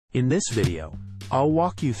In this video, I'll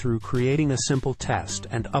walk you through creating a simple test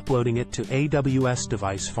and uploading it to AWS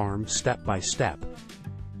Device Farm step by step.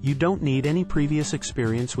 You don't need any previous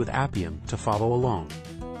experience with Appium to follow along.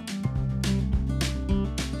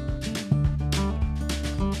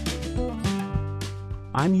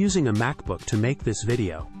 I'm using a MacBook to make this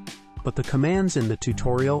video, but the commands in the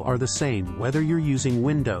tutorial are the same whether you're using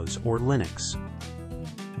Windows or Linux.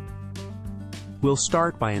 We'll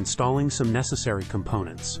start by installing some necessary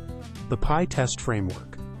components: the PyTest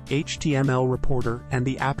framework, HTML reporter, and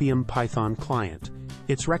the Appium Python client.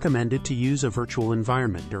 It's recommended to use a virtual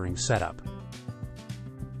environment during setup.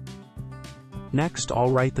 Next, I'll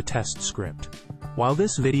write the test script. While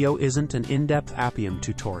this video isn't an in-depth Appium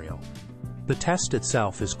tutorial, the test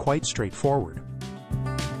itself is quite straightforward.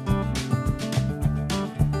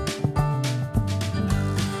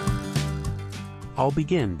 I'll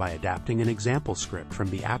begin by adapting an example script from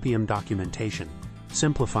the Appium documentation,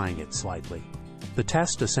 simplifying it slightly. The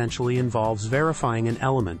test essentially involves verifying an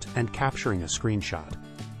element and capturing a screenshot.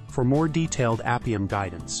 For more detailed Appium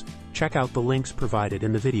guidance, check out the links provided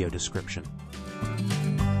in the video description.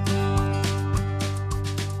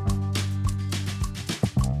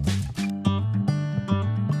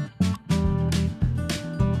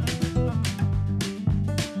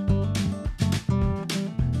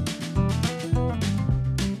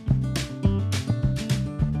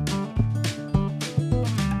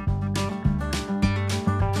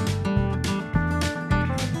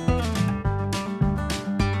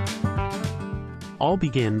 I'll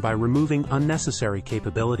begin by removing unnecessary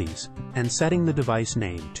capabilities and setting the device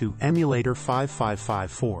name to Emulator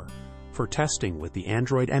 5554 for testing with the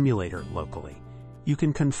Android emulator locally. You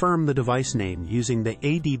can confirm the device name using the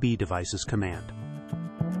ADB devices command.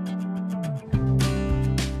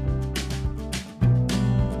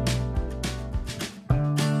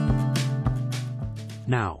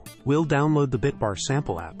 Now, we'll download the Bitbar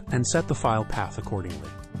sample app and set the file path accordingly.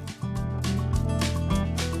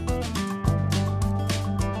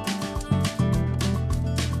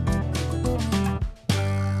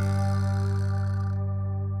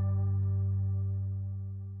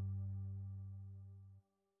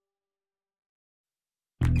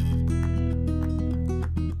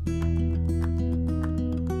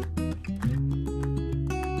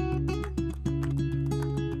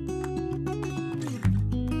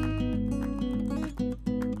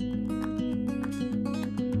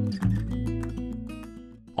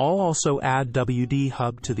 I'll also add WD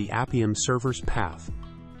Hub to the Appium server's path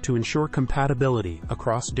to ensure compatibility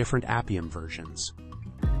across different Appium versions.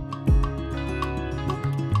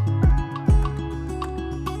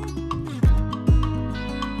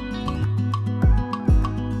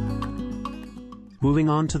 Moving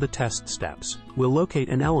on to the test steps, we'll locate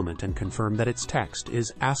an element and confirm that its text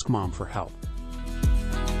is "Ask Mom for help."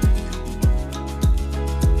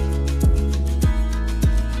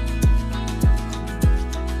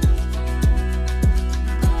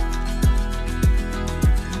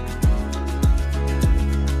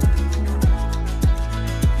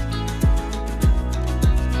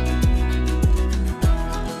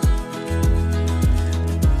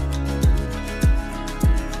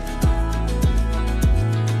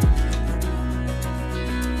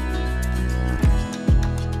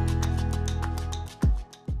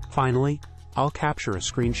 Finally, I'll capture a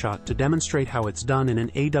screenshot to demonstrate how it's done in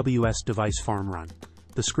an AWS Device Farm run.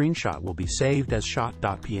 The screenshot will be saved as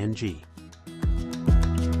shot.png.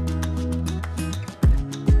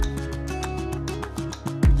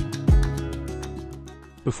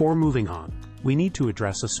 Before moving on, we need to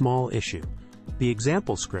address a small issue. The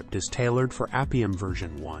example script is tailored for Appium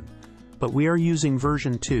version 1, but we are using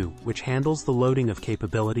version 2, which handles the loading of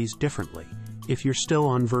capabilities differently. If you're still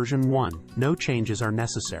on version 1, no changes are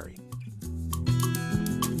necessary.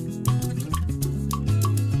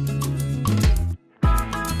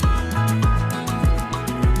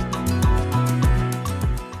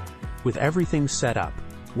 With everything set up,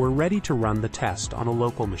 we're ready to run the test on a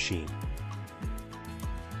local machine.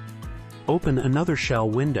 Open another shell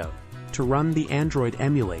window to run the Android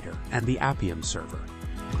emulator and the Appium server.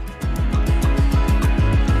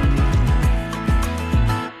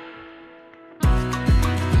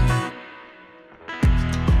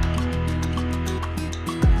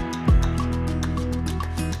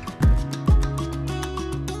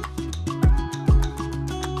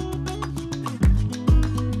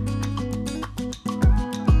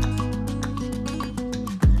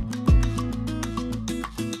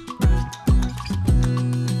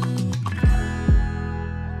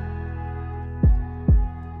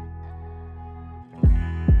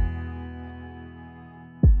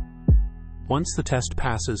 Once the test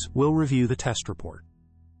passes, we'll review the test report.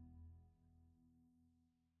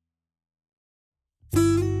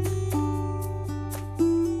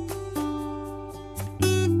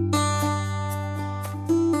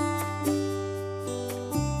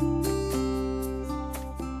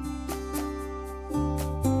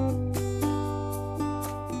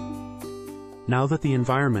 Now that the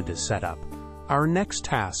environment is set up, our next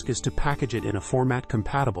task is to package it in a format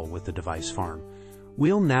compatible with the device farm.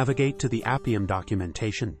 We'll navigate to the Appium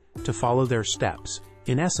documentation to follow their steps.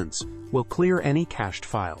 In essence, we'll clear any cached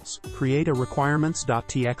files, create a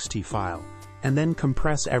requirements.txt file, and then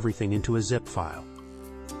compress everything into a zip file.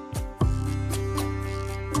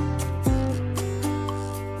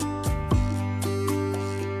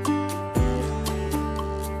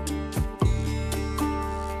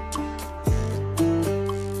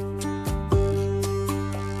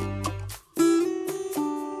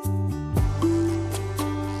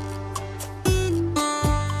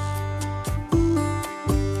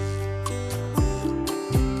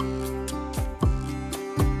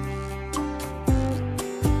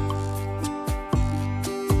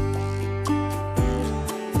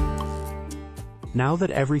 Now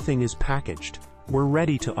that everything is packaged, we're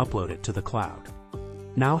ready to upload it to the cloud.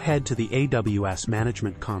 Now head to the AWS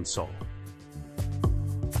Management Console.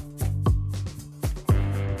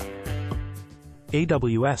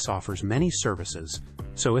 AWS offers many services,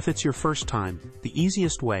 so if it's your first time, the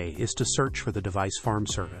easiest way is to search for the Device Farm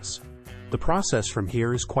service. The process from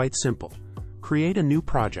here is quite simple. Create a new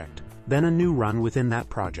project, then a new run within that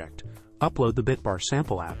project. Upload the Bitbar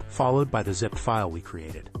sample app, followed by the zipped file we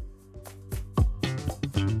created.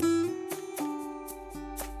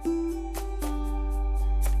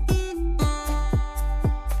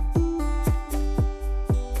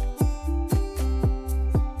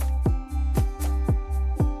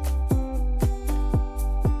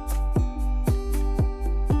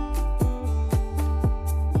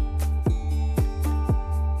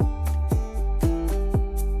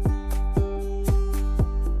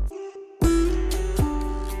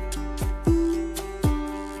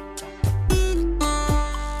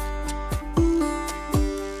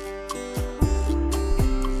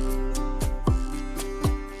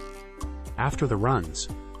 After the runs,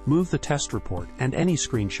 move the test report and any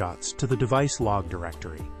screenshots to the device log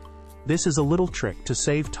directory. This is a little trick to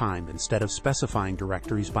save time instead of specifying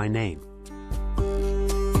directories by name.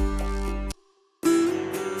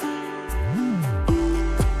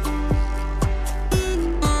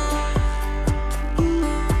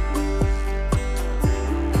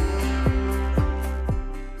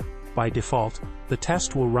 By default, the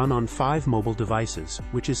test will run on 5 mobile devices,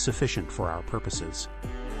 which is sufficient for our purposes.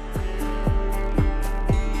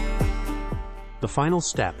 The final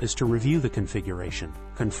step is to review the configuration,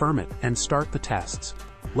 confirm it, and start the tests.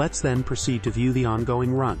 Let's then proceed to view the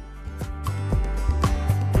ongoing run.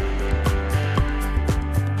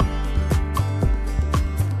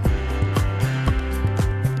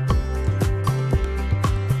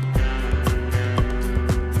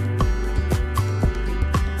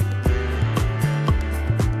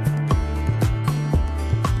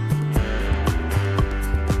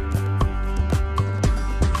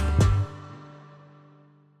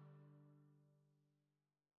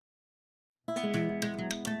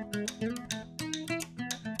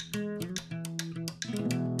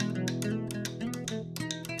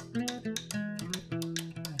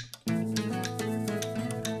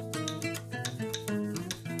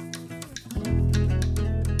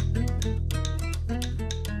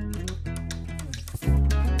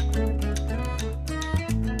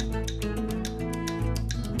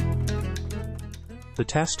 The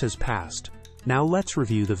test has passed. Now let's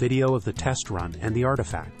review the video of the test run and the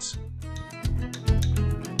artifacts.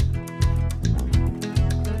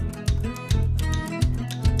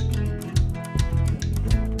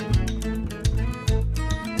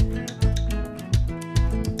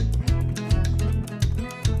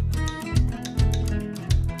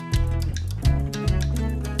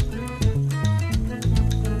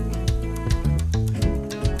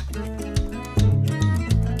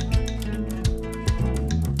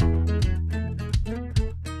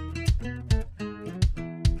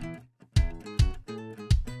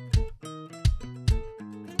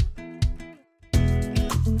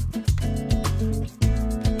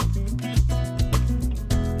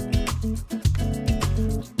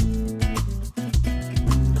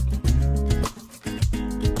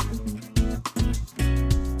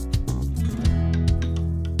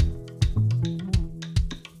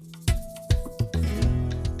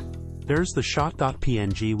 There's the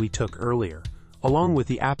shot.png we took earlier, along with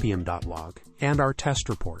the appium.log and our test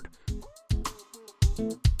report.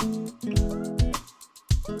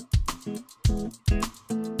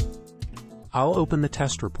 I'll open the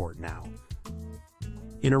test report now.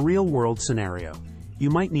 In a real-world scenario, you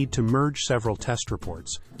might need to merge several test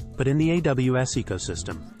reports, but in the AWS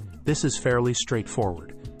ecosystem, this is fairly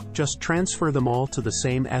straightforward. Just transfer them all to the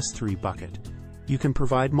same S3 bucket. You can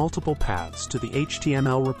provide multiple paths to the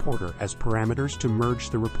HTML reporter as parameters to merge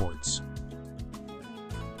the reports.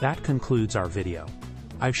 That concludes our video.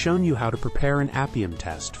 I've shown you how to prepare an Appium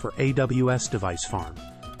test for AWS Device Farm.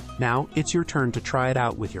 Now, it's your turn to try it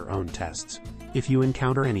out with your own tests. If you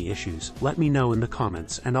encounter any issues, let me know in the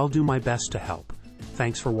comments and I'll do my best to help.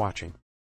 Thanks for watching.